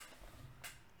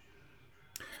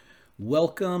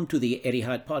Welcome to the Eddie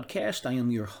Hyatt Podcast. I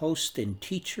am your host and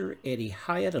teacher, Eddie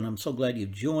Hyatt, and I'm so glad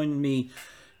you've joined me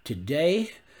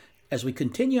today as we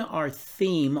continue our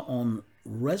theme on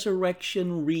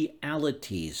resurrection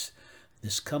realities.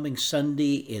 This coming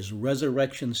Sunday is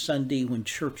Resurrection Sunday, when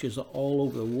churches all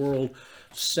over the world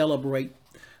celebrate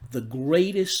the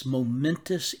greatest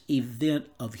momentous event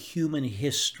of human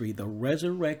history, the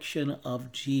resurrection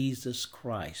of Jesus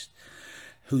Christ,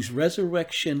 whose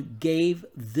resurrection gave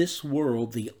this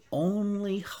world the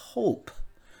only hope,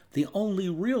 the only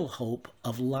real hope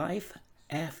of life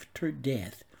after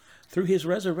death. Through his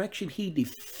resurrection, he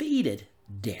defeated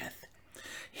death.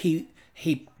 He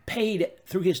paid,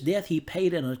 through his death, he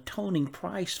paid an atoning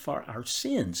price for our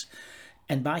sins.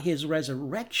 And by his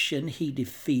resurrection, he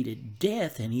defeated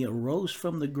death and he arose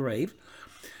from the grave,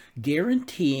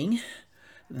 guaranteeing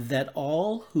that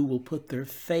all who will put their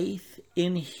faith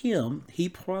in him, he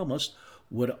promised,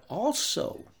 would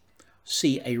also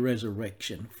see a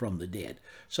resurrection from the dead.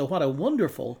 So what a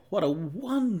wonderful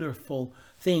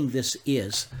thing this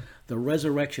is, the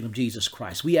resurrection of Jesus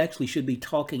Christ. We actually should be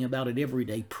talking about it every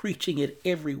day, preaching it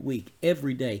every week,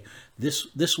 every day.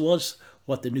 This was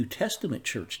what the New Testament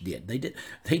church did. They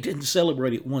didn't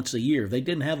celebrate it once a year. They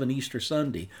didn't have an Easter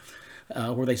Sunday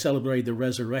where they celebrated the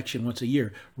resurrection once a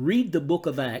year. Read the book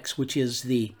of Acts, which is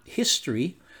the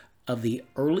history of the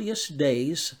earliest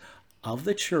days of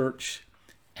the church,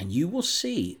 and you will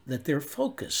see that their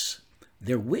focus,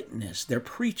 their witness, their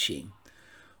preaching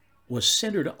was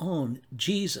centered on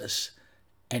Jesus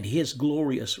and his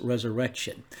glorious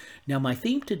resurrection. Now, my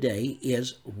theme today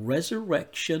is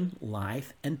resurrection,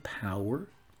 life, and power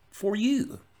for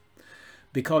you.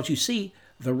 Because you see,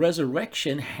 the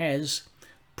resurrection has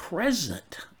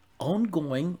present,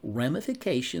 ongoing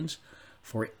ramifications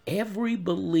for every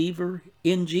believer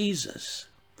in Jesus.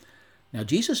 Now,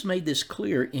 Jesus made this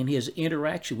clear in his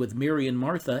interaction with Mary and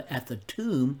Martha at the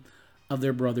tomb of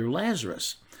their brother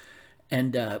Lazarus.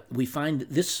 And we find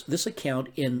this account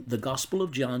in the Gospel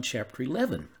of John, chapter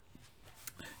 11.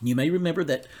 You may remember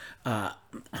that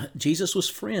Jesus was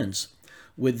friends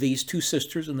with these two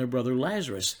sisters and their brother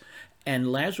Lazarus.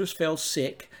 And Lazarus fell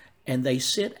sick, and they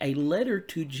sent a letter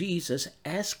to Jesus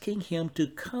asking him to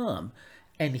come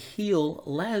and heal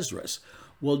Lazarus.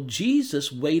 Well,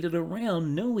 Jesus waited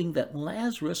around knowing that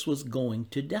Lazarus was going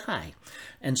to die.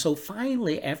 And so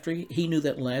finally, after he knew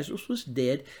that Lazarus was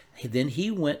dead, then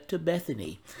he went to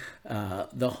Bethany,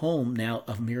 the home now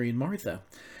of Mary and Martha.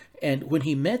 And when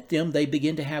he met them, they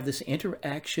began to have this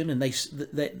interaction, and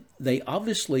they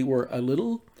obviously were a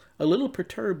little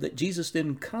perturbed that Jesus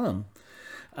didn't come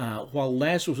while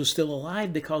Lazarus was still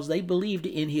alive, because they believed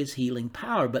in his healing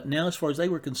power. But now, as far as they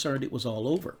were concerned, it was all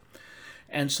over.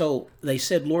 And so they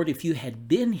said, "Lord, if you had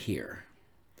been here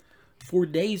 4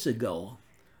 days ago,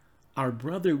 our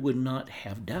brother would not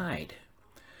have died."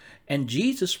 And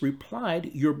Jesus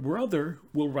replied, "Your brother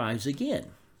will rise again."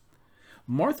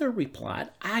 Martha replied,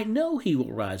 "I know he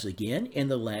will rise again in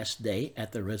the last day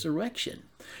at the resurrection."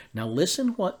 Now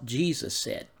listen what Jesus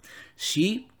said.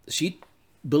 She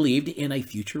believed in a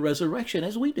future resurrection,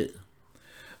 as we do.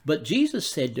 But Jesus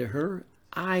said to her,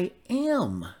 "I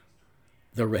am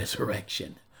the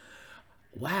resurrection."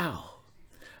 Wow.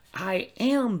 I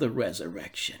am the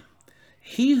resurrection.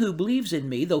 He who believes in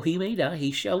me, though he may die,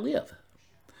 he shall live.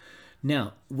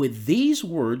 Now, with these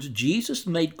words, Jesus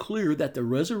made clear that the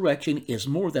resurrection is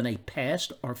more than a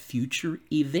past or future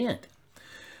event.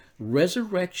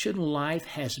 Resurrection life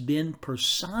has been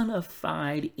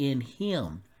personified in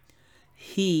him.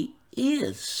 He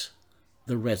is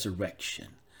the resurrection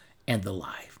and the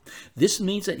life. This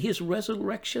means that his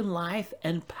resurrection life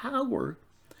and power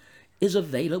is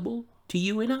available to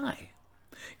you and I.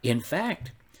 In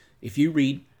fact, if you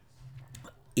read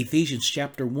Ephesians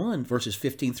chapter 1, verses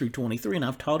 15 through 23, and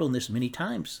I've taught on this many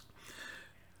times,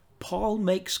 Paul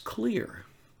makes clear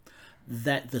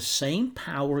that the same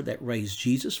power that raised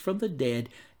Jesus from the dead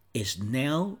is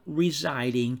now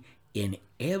residing in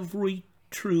every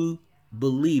true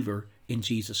believer in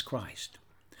Jesus Christ.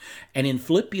 And in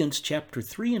Philippians chapter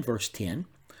 3 and verse 10,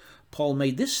 Paul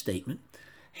made this statement.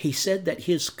 He said that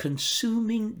his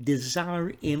consuming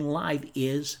desire in life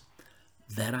is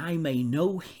that I may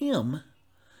know him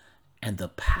and the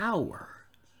power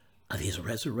of his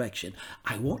resurrection.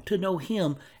 I want to know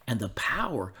him and the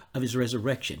power of his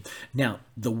resurrection. Now,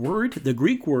 the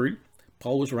Greek word,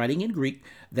 Paul was writing in Greek,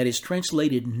 that is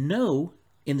translated know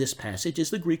in this passage is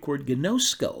the Greek word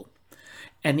gnosko.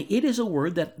 And it is a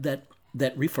word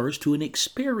that refers to an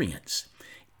experience.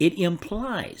 It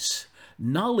implies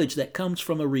knowledge that comes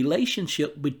from a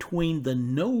relationship between the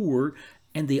knower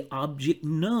and the object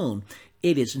known.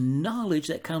 It is knowledge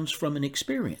that comes from an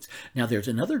experience. Now, there's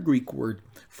another Greek word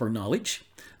for knowledge.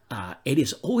 It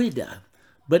is oida.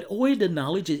 But oida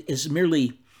knowledge is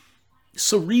merely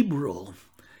cerebral.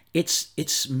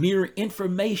 It's mere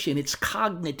information. It's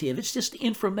cognitive. It's just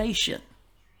information.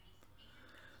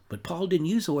 But Paul didn't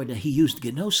use oida. He used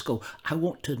gnosko. I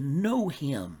want to know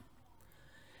him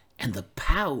and the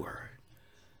power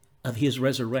of his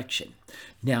resurrection.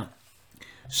 Now,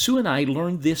 Sue and I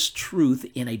learned this truth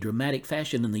in a dramatic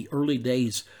fashion in the early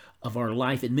days of our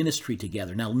life in ministry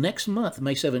together. Now, next month,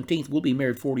 May 17th, we'll be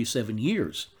married 47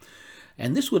 years.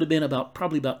 And this would have been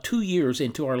probably about 2 years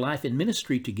into our life in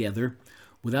ministry together.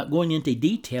 Without going into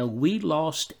detail, we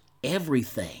lost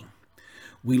everything.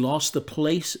 We lost the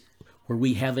place where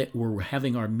we're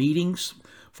having our meetings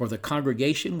for the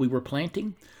congregation we were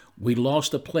planting. We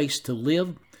lost a place to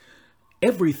live.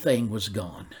 Everything was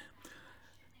gone.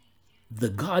 The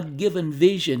God-given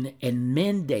vision and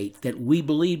mandate that we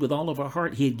believed with all of our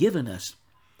heart he had given us,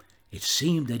 it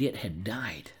seemed that it had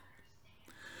died.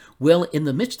 Well, in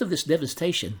the midst of this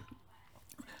devastation,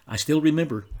 I still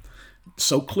remember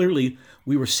so clearly,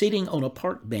 we were sitting on a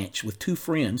park bench with 2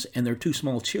 friends and their 2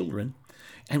 small children,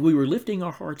 and we were lifting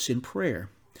our hearts in prayer.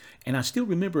 And I still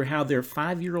remember how their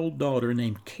 5-year-old daughter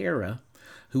named Kara,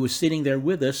 who was sitting there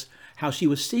with us, how she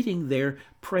was sitting there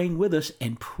praying with us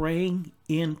and praying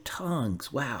in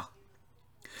tongues. Wow.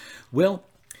 Well,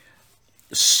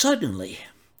 suddenly,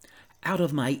 out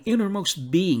of my innermost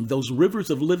being, those rivers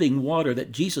of living water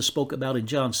that Jesus spoke about in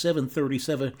John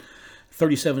 7:37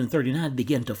 and 39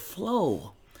 began to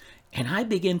flow. And I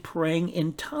began praying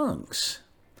in tongues.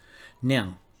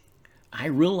 Now, I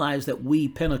realize that we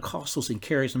Pentecostals and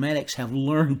Charismatics have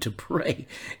learned to pray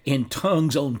in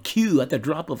tongues on cue at the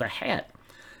drop of a hat.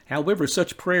 However,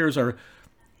 such prayers are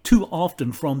too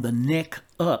often from the neck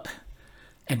up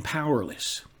and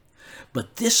powerless.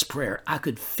 But this prayer, I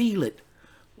could feel it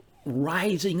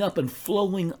rising up and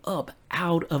flowing up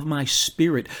out of my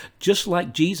spirit, just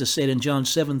like Jesus said in John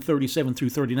 7:37 through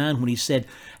 39 when he said,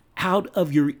 out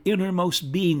of your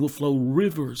innermost being will flow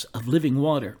rivers of living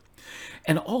water.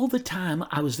 And all the time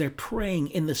I was there praying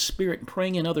in the Spirit,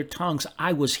 praying in other tongues,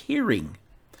 I was hearing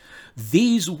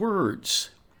these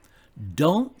words: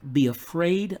 don't be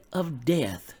afraid of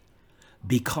death,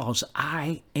 because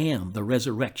I am the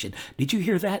resurrection. Did you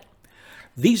hear that?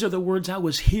 These are the words I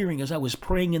was hearing as I was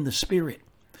praying in the Spirit.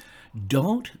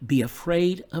 Don't be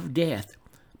afraid of death,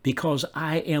 because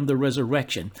I am the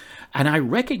resurrection. And I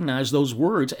recognize those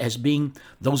words as being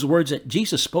those words that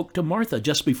Jesus spoke to Martha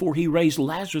just before he raised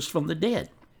Lazarus from the dead.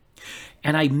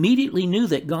 And I immediately knew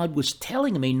that God was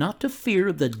telling me not to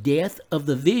fear the death of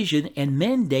the vision and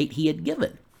mandate he had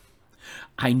given.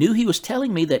 I knew he was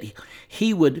telling me that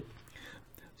he would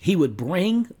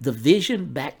bring the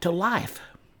vision back to life,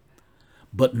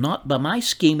 but not by my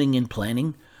scheming and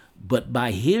planning, but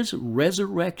by his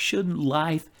resurrection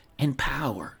life and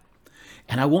power.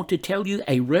 And I want to tell you,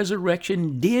 a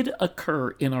resurrection did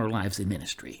occur in our lives in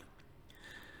ministry.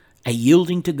 A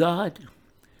yielding to God,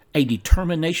 a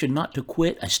determination not to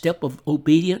quit, a step of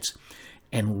obedience,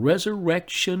 and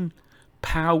resurrection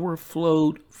power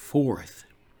flowed forth.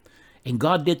 And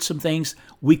God did some things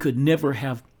we could never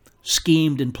have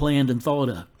schemed and planned and thought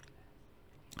of.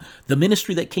 The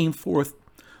ministry that came forth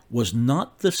was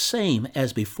not the same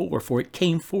as before, for it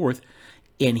came forth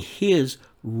in his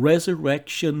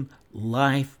resurrection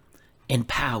life and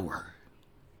power.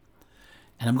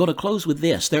 And I'm going to close with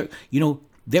this.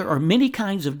 There are many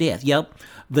kinds of death. Yep,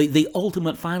 the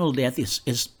ultimate final death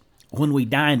is when we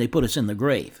die and they put us in the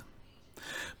grave.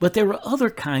 But there are other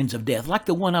kinds of death, like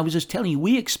the one I was just telling you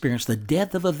we experienced, the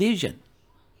death of a vision.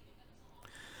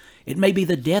 It may be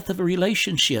the death of a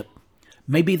relationship,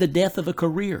 maybe the death of a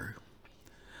career,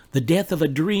 the death of a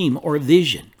dream or a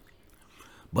vision.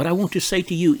 But I want to say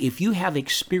to you, if you have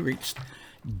experienced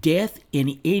death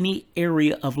in any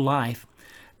area of life,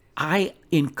 I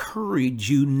encourage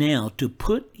you now to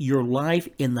put your life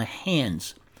in the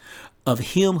hands of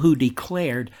him who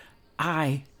declared,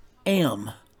 I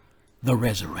am the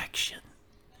resurrection.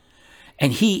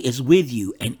 And he is with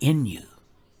you and in you.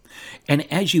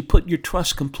 And as you put your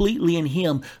trust completely in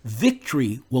him,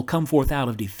 victory will come forth out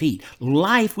of defeat.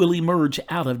 Life will emerge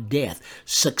out of death.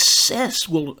 Success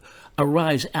will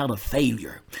arise out of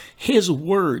failure. His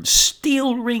words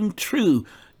still ring true.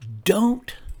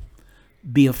 Don't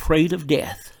be afraid of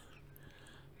death,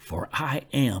 for I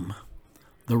am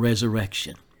the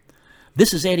resurrection.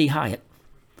 This is Eddie Hyatt.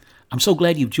 I'm so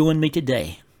glad you've joined me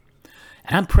today.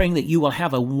 And I'm praying that you will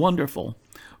have a wonderful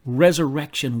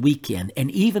resurrection weekend, and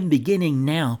even beginning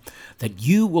now, that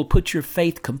you will put your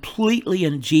faith completely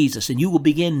in Jesus, and you will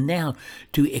begin now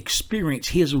to experience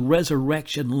his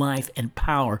resurrection life and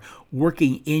power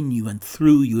working in you and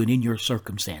through you and in your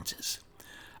circumstances.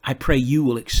 I pray you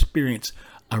will experience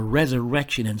a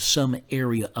resurrection in some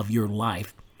area of your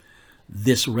life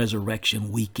this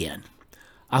resurrection weekend.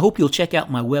 I hope you'll check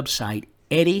out my website,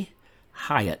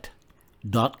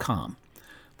 eddiehyatt.com.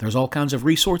 There's all kinds of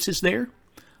resources there.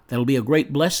 That'll be a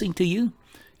great blessing to you,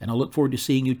 and I look forward to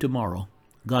seeing you tomorrow.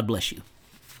 God bless you.